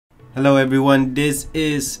Hello everyone, this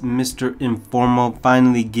is Mr. Informal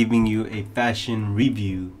finally giving you a fashion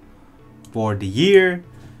review for the year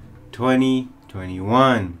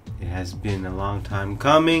 2021. It has been a long time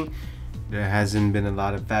coming. There hasn't been a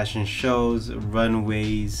lot of fashion shows,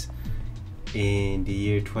 runways in the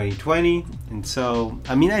year 2020, and so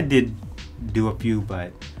I did do a few,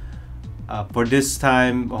 but for this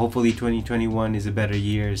time hopefully 2021 is a better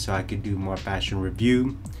year so I could do more fashion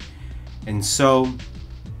review. And so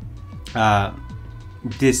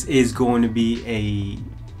this is going to be a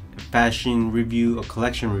fashion review, a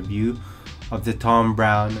collection review of the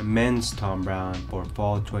men's Thom Browne for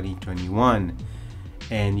fall 2021.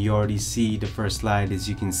 And you already see the first slide, as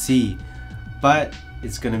you can see, but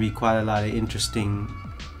it's going to be quite a lot of interesting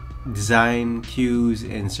design cues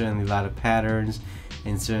and certainly a lot of patterns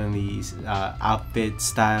and certainly outfit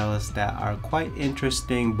styles that are quite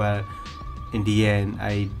interesting, but in the end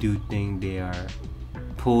I do think they are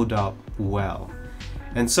pulled up well.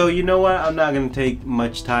 And so you know what, I'm not gonna take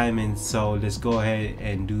much time, and so let's go ahead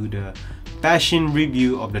and do the fashion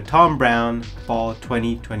review of the Thom Browne fall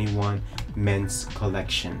 2021 men's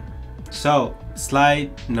collection. So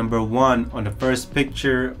slide number 1 on the first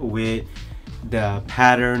picture with the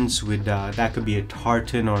patterns with that could be a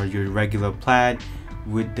tartan or your regular plaid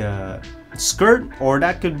with the skirt, or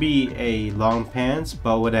that could be a long pants,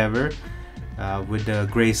 but whatever, with the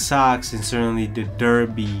gray socks and certainly the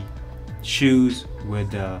derby shoes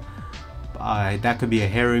with the that could be a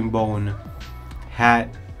herringbone hat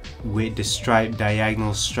with the stripe,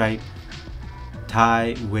 diagonal stripe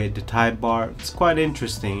tie with the tie bar. It's quite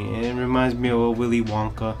interesting and it reminds me of a Willy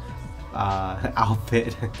Wonka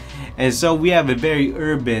outfit. And so we have a very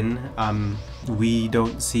urban, we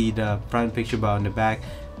don't see the front picture, but on the back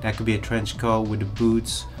that could be a trench coat with the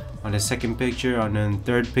boots. On the second picture, on the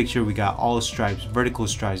third picture, we got all stripes, vertical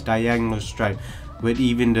stripes, diagonal stripe, with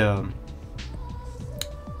even the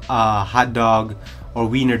hot dog or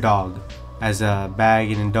wiener dog as a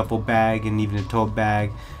bag, and a duffel bag, and even a tote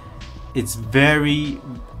bag. It's very,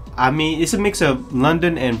 it's a mix of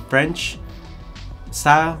London and French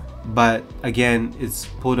style, but again, it's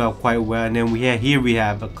pulled out quite well. And then we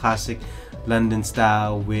have a classic London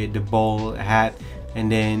style with the bowl hat,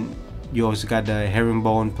 and then you also got the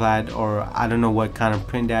herringbone plaid, or I don't know what kind of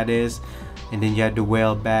print that is, and then you have the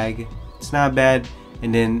whale bag. It's not bad.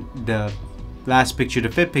 And then the last picture, the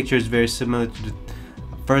fifth picture, is very similar to the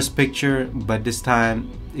first picture, but this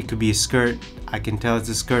time it could be a skirt. I can tell it's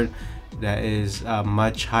a skirt that is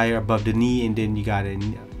much higher above the knee, and then you got a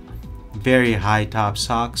very high top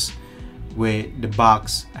socks with the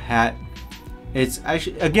box hat. It's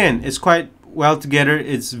actually, again, it's quite well together.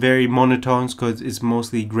 It's very monotone because it's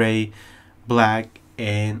mostly gray, black,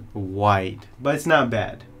 and white, but it's not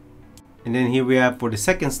bad. And then here we have for the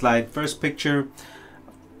second slide, first picture.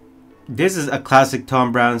 This is a classic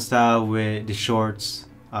Thom Browne style with the shorts,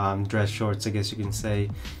 dress shorts, I guess you can say,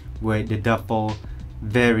 with the duffel.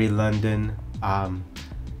 Very London,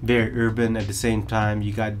 very urban at the same time.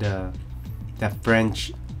 You got the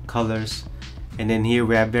French colors. And then here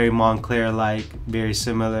we have very Montclair like, very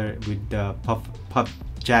similar with the puff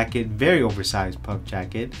jacket, very oversized puff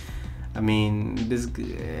jacket. This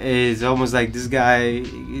is almost like this guy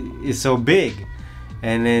is so big.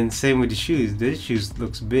 And then same with the shoes. This shoes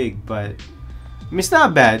looks big, but it's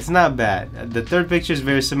not bad. It's not bad. The third picture is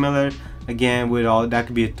very similar. Again, with all that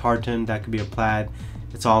could be a tartan, that could be a plaid.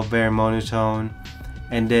 It's all very monotone.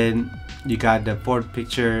 And then you got the fourth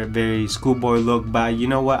picture, very schoolboy look, but you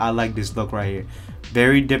know what? I like this look right here.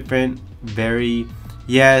 Very different, very,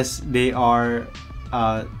 yes, they are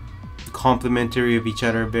complementary of each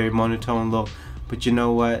other, very monotone look, but you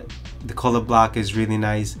know what? The color block is really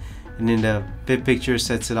nice. And then the fifth picture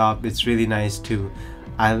sets it off. It's really nice too.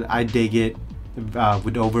 I dig it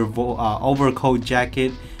with overcoat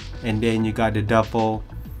jacket, and then you got the duffel,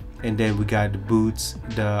 and then we got the boots.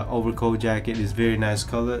 The overcoat jacket is very nice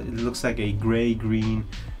color. It looks like a gray green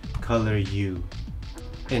color hue.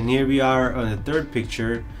 And here we are on the third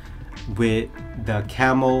picture with the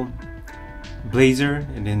camel blazer,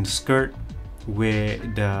 and then the skirt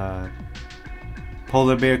with the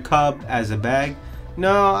polar bear cub as a bag.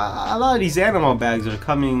 No, a lot of these animal bags are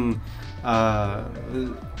coming out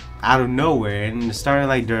of nowhere, and it's starting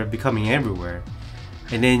like they're becoming everywhere.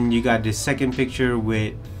 And then you got the second picture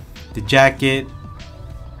with the jacket,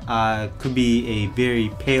 could be a very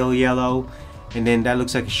pale yellow, and then that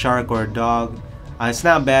looks like a shark or a dog. It's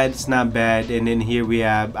not bad, it's not bad. And then here we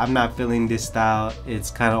have, I'm not feeling this style. It's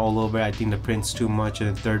kind of all over. I think the print's too much in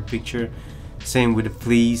the third picture. Same with the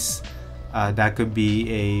fleece. That could be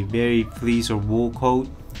a very fleece or wool coat.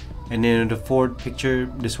 And then in the fourth picture,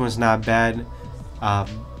 this one's not bad.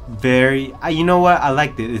 very, you know what, I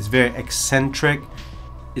liked it. It's very eccentric,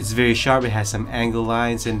 it's very sharp, it has some angle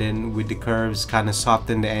lines, and then with the curves kind of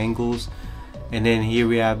soften the angles. And then here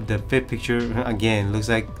we have the fifth picture. Again, looks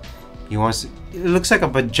like he wants, it looks like a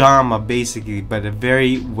pajama basically, but a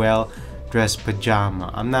very well dressed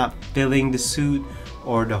pajama. I'm not feeling the suit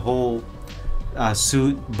or the whole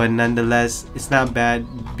suit, but nonetheless it's not bad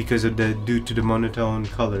because of the, due to the monotone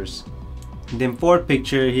colors. And then fourth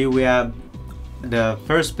picture, here we have the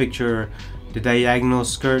first picture, the diagonal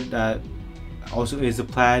skirt that also is a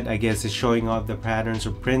plaid. I guess it's showing off the patterns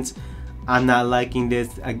or prints. I'm not liking this.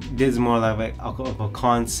 This is more like a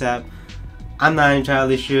concept. I'm not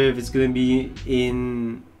entirely sure if it's gonna be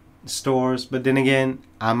in stores, but then again,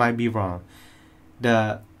 I might be wrong.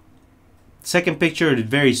 The second picture is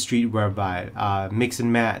very streetwear vibe, mix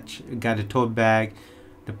and match. Got the tote bag,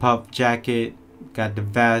 the puff jacket, got the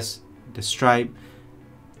vest, the stripe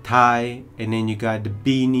tie, and then you got the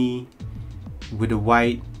beanie with the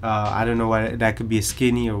white, I don't know what that could be, a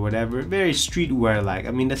skinny or whatever. Very streetwear like.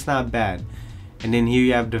 I mean, that's not bad. And then here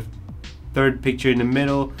you have the third picture in the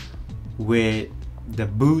middle with the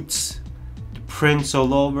boots, the prints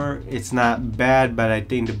all over. It's not bad, but I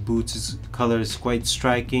think the boots color is quite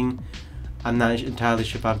striking. I'm not entirely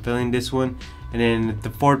sure if I'm feeling this one. And then the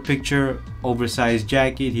fourth picture, oversized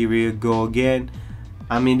jacket. Here we go again.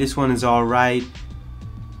 I mean, this one is alright.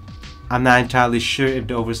 I'm not entirely sure if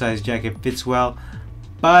the oversized jacket fits well,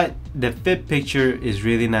 but the fifth picture is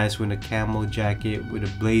really nice with a camel jacket with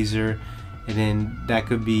a blazer, and then that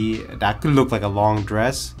could look like a long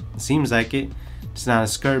dress. Seems like it. It's not a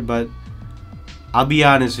skirt, but I'll be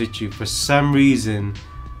honest with you, for some reason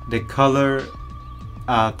the color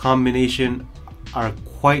combination are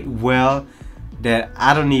quite well that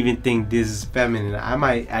I don't even think this is feminine. I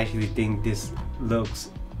might actually think this looks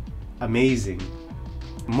amazing.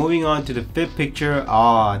 Moving on to the fifth picture,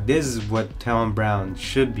 this is what Thom Browne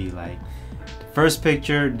should be like. The first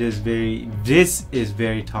picture, this is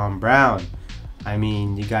very Thom Browne. I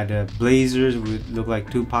mean, you got the blazers with look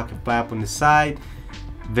like two pocket flap on the side,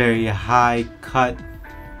 very high cut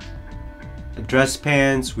dress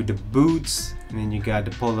pants with the boots, and then you got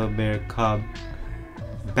the polar bear cub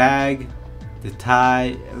bag, the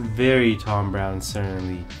tie, very Thom Browne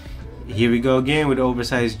certainly. Here we go again with the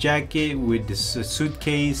oversized jacket with the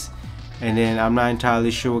suitcase, and then I'm not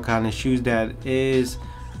entirely sure what kind of shoes that is,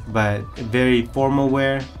 but very formal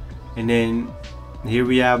wear. And then here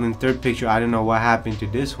we have in third picture, I don't know what happened to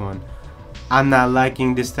this one. I'm not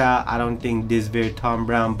liking this style. I don't think this is very Thom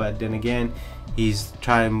Browne, but then again, he's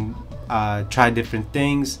trying try different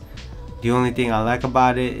things. The only thing I like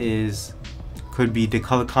about it is could be the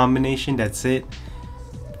color combination. That's it.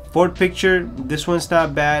 Fourth picture, this one's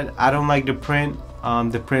not bad. I don't like the print.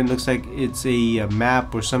 The print looks like it's a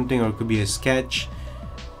map or something, or it could be a sketch.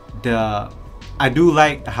 I do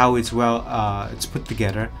like how it's it's put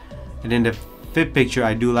together. And then the fifth picture,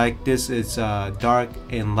 I do like this. It's dark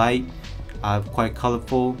and light, quite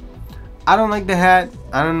colorful. I don't like the hat.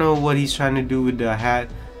 I don't know what he's trying to do with the hat.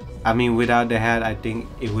 I mean, without the hat, I think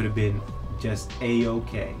it would have been just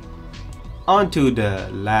a-okay. On to the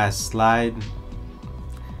last slide.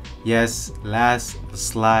 Yes, last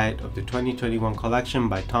slide of the 2021 collection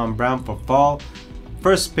by Thom Browne for fall.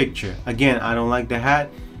 First picture, again, I don't like the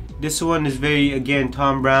hat. This one is very, again,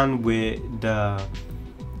 Thom Browne with the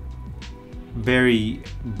very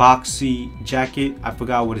boxy jacket. I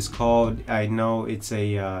forgot what it's called. I know it's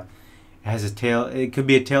a it has a tail. It could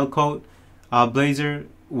be a tailcoat blazer,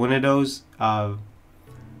 one of those.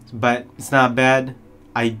 But it's not bad.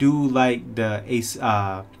 I do like the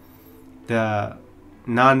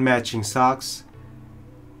non-matching socks.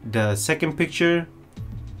 The second picture,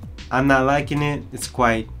 I'm not liking it. It's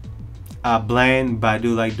quite bland, but I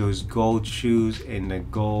do like those gold shoes and the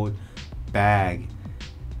gold bag.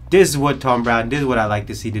 This is what Thom Browne, this is what I like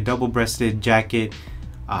to see. The double-breasted jacket,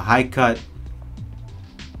 high cut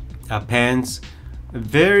pants,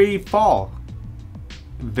 very fall,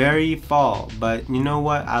 but you know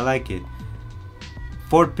what, I like it.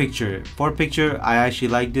 Fourth picture, I actually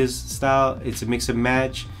like this style. It's a mix and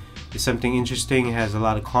match. It's something interesting. It has a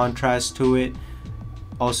lot of contrast to it.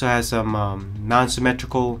 Also has some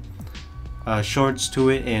non-symmetrical shorts to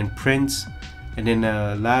it and prints. And then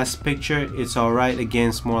the last picture, it's alright. Again,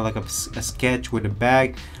 it's more like a sketch with a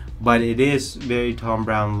bag, but it is very Thom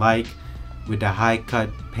Browne like, with the high cut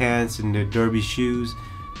pants and the derby shoes,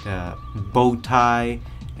 the bow tie,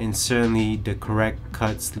 and certainly the correct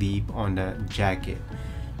cut sleeve on the jacket.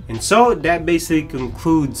 And so that basically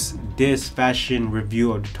concludes this fashion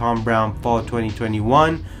review of the Thom Browne Fall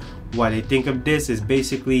 2021. What I think of this is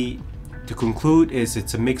basically, to conclude, is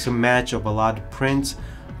it's a mix and match of a lot of prints,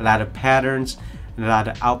 a lot of patterns, a lot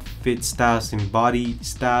of outfit styles and body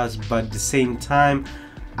styles, but at the same time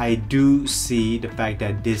I do see the fact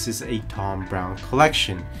that this is a Thom Browne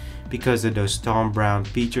collection because of those Thom Browne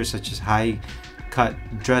features, such as high cut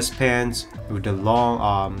dress pants with the long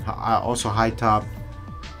also high top,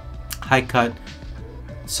 high cut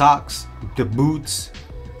socks, the boots,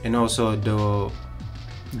 and also the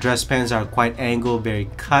dress pants are quite angled, very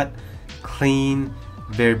cut, clean,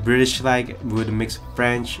 very British like with a mix of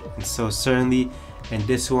French. And so certainly, and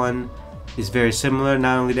this one is very similar.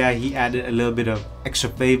 Not only that, he added a little bit of extra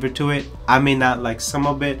flavor to it. I may not like some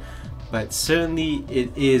of it, but certainly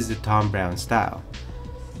it is the Thom Browne style.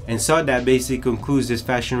 And so that basically concludes this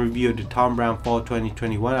fashion review of the Thom Browne Fall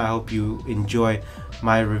 2021. I hope you enjoy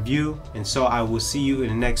my review, and so I will see you in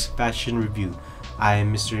the next fashion review. I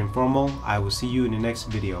am Mr. Informal. I will see you in the next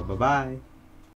video. Bye bye.